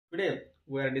Today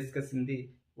we are discussing the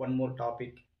one more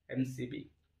topic, MCB.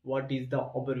 What is the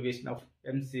abbreviation of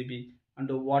MCB and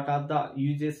what are the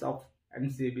uses of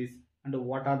MCBs and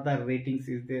what are the ratings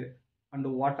is there and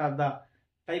what are the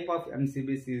type of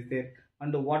MCBs is there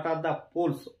and what are the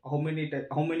poles, how many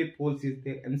poles is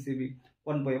there MCB.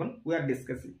 One by one we are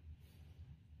discussing.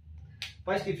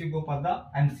 First, if you go for the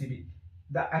MCB,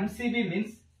 the MCB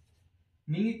means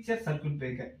miniature circuit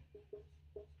breaker.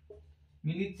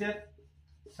 Miniature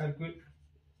circuit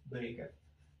breaker.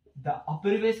 The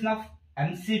abbreviation of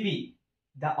MCB.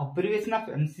 The abbreviation of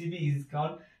MCB is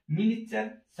called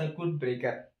miniature circuit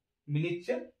breaker.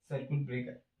 Miniature circuit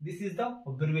breaker. This is the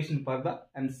abbreviation for the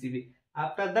MCB.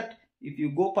 After that, if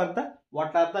you go for the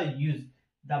what are the use?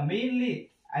 The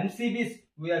mainly MCBs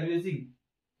we are using.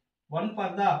 One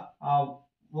for the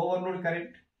overload current.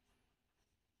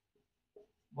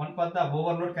 One for the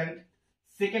overload current.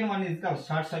 Second one is called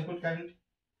short circuit current.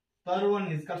 Third one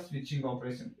is called switching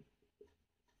operation.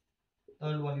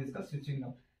 Third one is called switching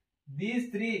operation.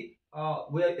 These three,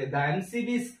 the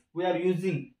MCBs we are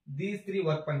using. These three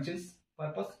work functions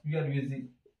purpose we are using.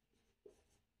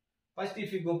 First,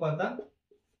 if you go for the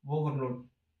overload,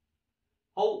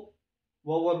 how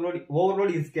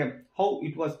overload is came, how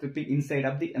it was tripping inside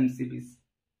of the MCBs.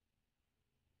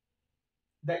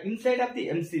 The inside of the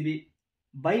MCB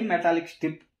bimetallic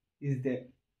strip is there.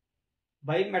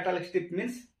 Bimetallic strip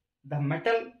means the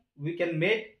metal we can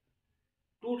make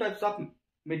two types of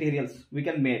materials we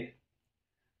can make.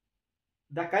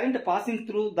 The current passing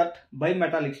through that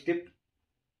bimetallic strip,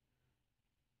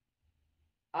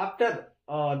 after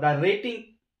the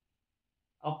rating,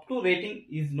 up to rating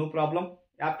is no problem.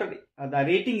 After the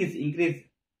rating is increased,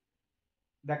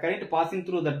 the current passing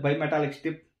through that bimetallic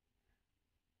strip,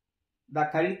 the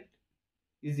current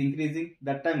is increasing.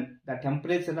 That time the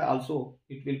temperature also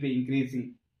it will be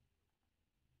increasing.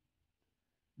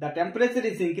 The temperature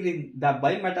is increasing. The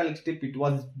bimetallic strip it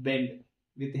was bent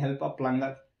with the help of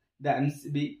plunger. The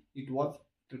MCB it was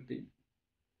tripping.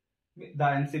 The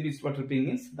MCB is what tripping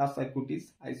means the circuit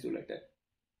is isolated.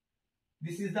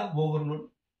 This is the overload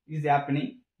is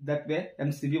happening. That way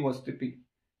MCB was tripping.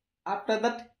 After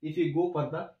that, if you go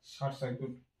for the short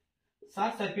circuit,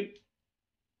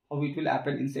 how it will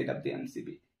happen inside of the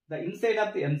MCB. The inside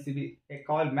of the MCB, a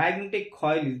coil, magnetic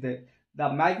coil is there.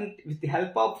 The magnet, with the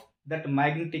help of that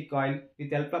magnetic coil, with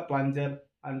the help of plunger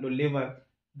and lever,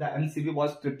 the MCB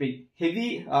was tripping.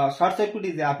 Heavy short circuit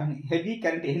is happening. Heavy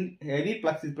current, heavy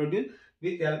flux is produced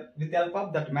with the help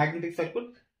of that magnetic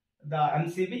circuit. The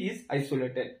MCB is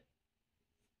isolated.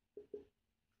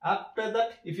 After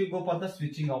that, if you go for the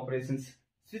switching operations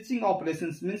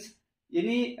means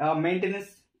any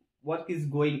maintenance work is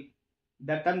going.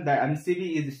 That time the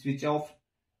MCB is switch off.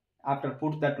 After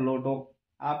put that load off.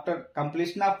 After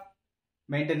completion of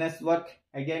maintenance work,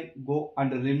 again go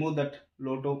and remove that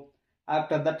load off.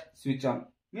 After that switch on.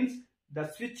 Means the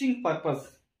switching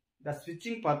purpose.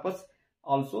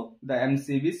 Also the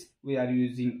MCBs we are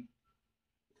using.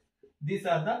 These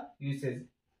are the uses.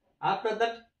 After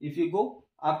that, if you go,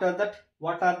 after that,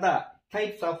 what are the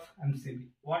types of MCB?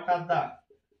 What are the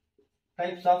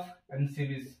types of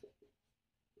MCBs?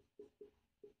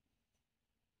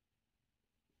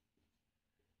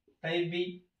 Type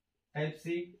B, Type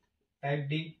C, Type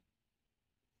D,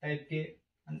 Type K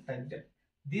and Type Z.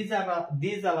 These are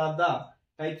the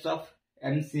types of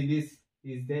MCBs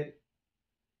is there.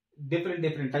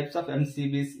 Different types of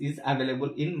MCBs is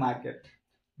available in market.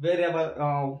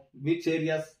 Wherever which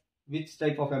areas, which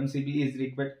type of MCB is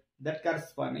required, that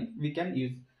corresponding we can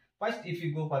use. First, if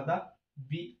you go for the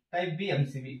Type B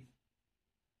MCB.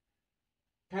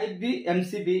 Type B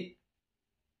MCB,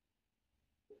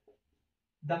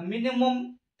 the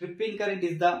minimum tripping current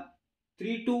is the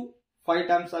 3 to 5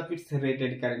 times of its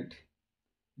rated current.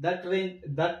 That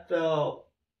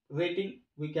rating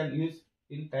we can use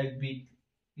in Type B.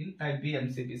 In Type B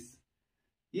MCBs.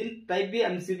 In Type B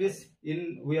MCBs,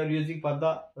 we are using for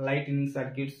the lightning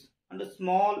circuits and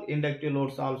small inductive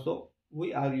loads also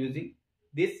we are using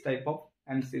this type of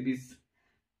MCBs.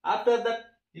 After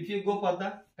that, if you go for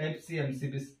the Type C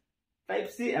MCBs,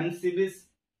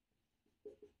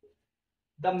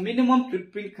 the minimum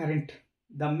tripping current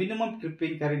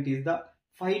is the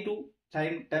 5 to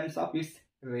 10 times of its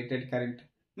rated current.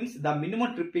 Means the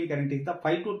minimum tripping current is the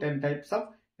 5 to 10 times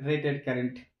of rated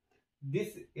current.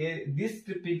 This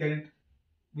tripping current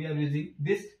we are using,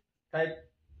 this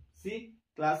Type C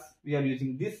class we are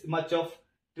using, this much of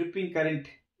tripping current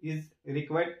is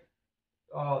required.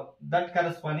 That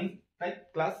corresponding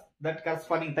type class, that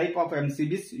corresponding type of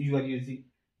MCBs you are using.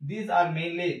 These are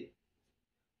mainly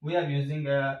we are using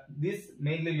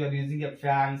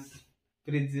fans,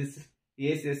 fridges,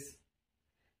 ACs.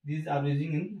 These are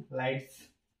using in lights.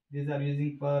 These are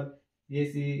using for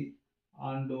AC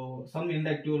and some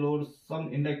inductive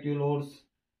loads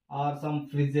or some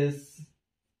fridges.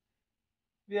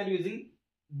 We are using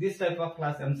this type of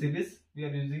class MCBs. We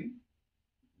are using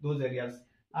those areas.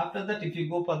 After that, if you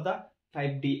go for the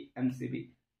type D MCB,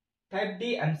 type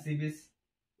D MCBs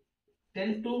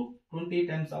 10 to 20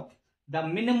 times of the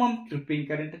minimum tripping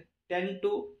current, 10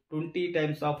 to 20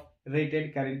 times of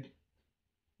rated current.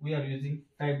 We are using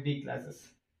type D classes.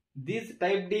 These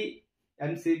type D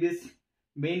MCBs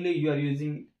mainly you are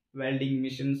using welding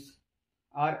machines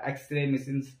or X-ray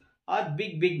machines or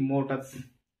big motors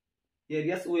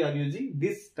areas. We are using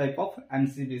this type of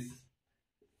MCBs.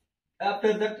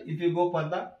 After that, if you go for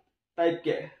the type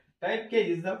K, type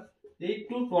K is the 8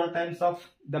 to 12 times of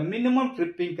the minimum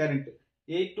tripping current,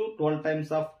 8 to 12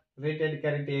 times of rated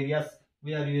current areas.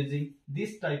 We are using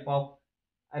this type of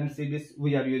MCBs.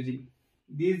 We are using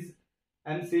these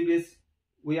MCBs.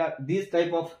 These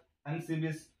type of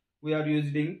MCBs we are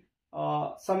using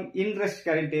some inrush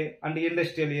current and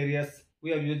industrial areas.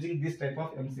 We are using this type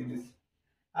of MCBs.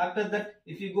 After that,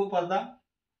 if you go for the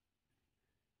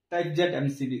type Z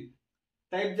MCB,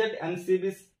 type Z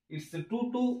MCBs, it's 2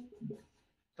 to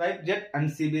type Z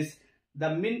MCBs.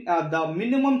 The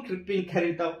minimum tripping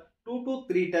current of 2 to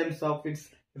 3 times of its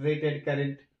rated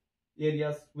current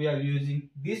areas. We are using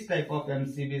this type of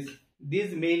MCBs.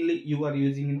 These mainly you are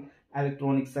using in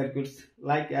electronic circuits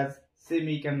like as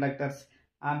semiconductors,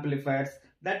 amplifiers.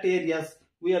 That areas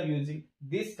we are using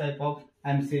this type of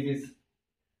MCBs.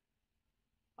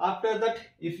 After that,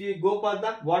 if you go for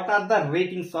the what are the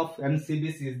ratings of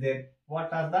MCBs is there?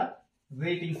 What are the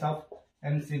ratings of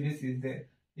MCBs is there?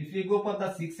 If you go for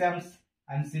the 6 amps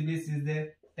MCBs is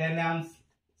there, 10 amps,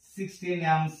 16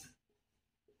 amps,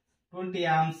 20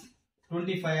 amps,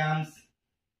 25 amps,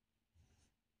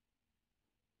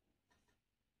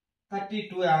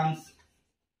 32 amps,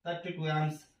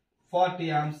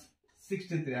 40 amps,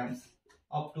 63 amps.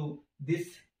 Up to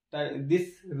this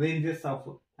ranges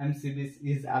of MCBs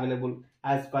is available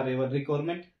as per your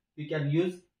requirement. We can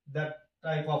use that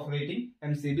type of rating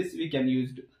MCBs we can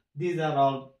use. These are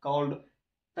all called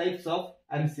types of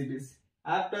MCBs.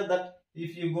 After that,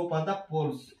 if you go for the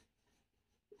poles,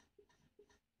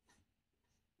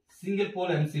 single pole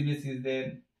MCBs is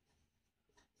there,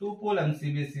 2 pole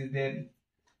MCBs is there,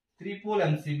 3 pole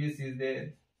MCBs is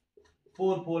there,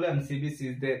 4 pole MCBs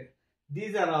is there.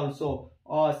 These are also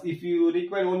if you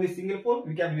require only single pole,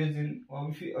 we can use in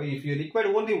if you require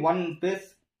only one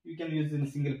phase, you can use in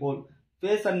single pole.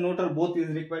 Phase and neutral both is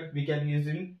required, we can use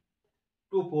in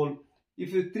 2 pole.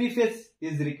 If 3 phase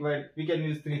is required, we can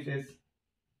use 3 phase,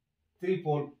 3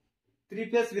 pole. 3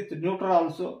 phase with neutral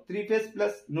also, 3 phase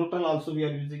plus neutral also we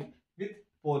are using with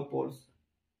 4 poles.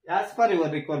 As per your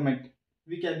requirement,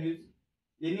 we can use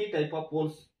any type of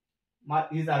poles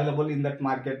is available in that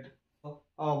market.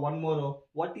 One more,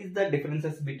 what is the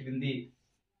differences between the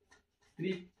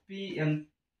 3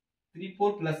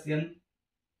 pole plus N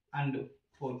and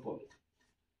 4 pole?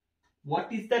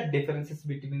 What is the differences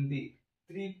between the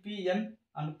 3PN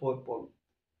and 4 pole?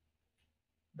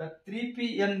 The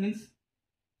 3PN means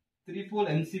 3 pole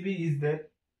MCB is there.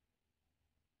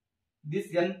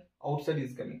 This N outside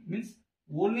is coming, means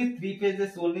only 3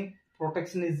 phases only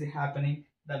protection is happening.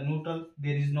 The neutral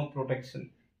there is no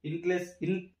protection. In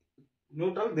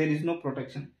neutral there is no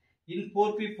protection. In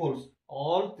 4P poles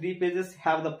all 3 phases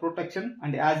have the protection,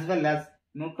 and as well as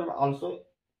neutral also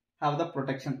have the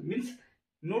protection. Means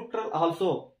neutral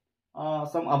also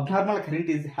some abnormal current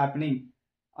is happening,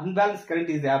 unbalanced current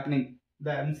is happening.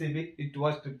 The MCB it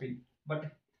was tripping,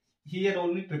 but here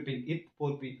only tripping in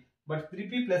 4P. But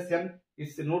 3P plus N,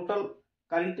 it's a neutral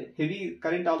current, heavy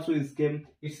current also is came,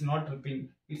 it's not tripping.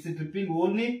 It's tripping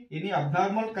only any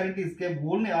abnormal current is came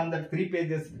only on the 3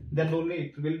 pages, then only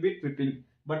it will be tripping.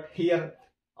 But here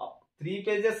 3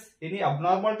 pages any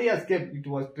abnormality has came, it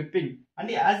was tripping.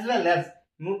 And as well as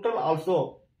neutral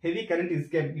also heavy current is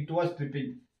came, it was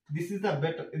tripping. This is the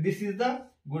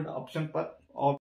good option for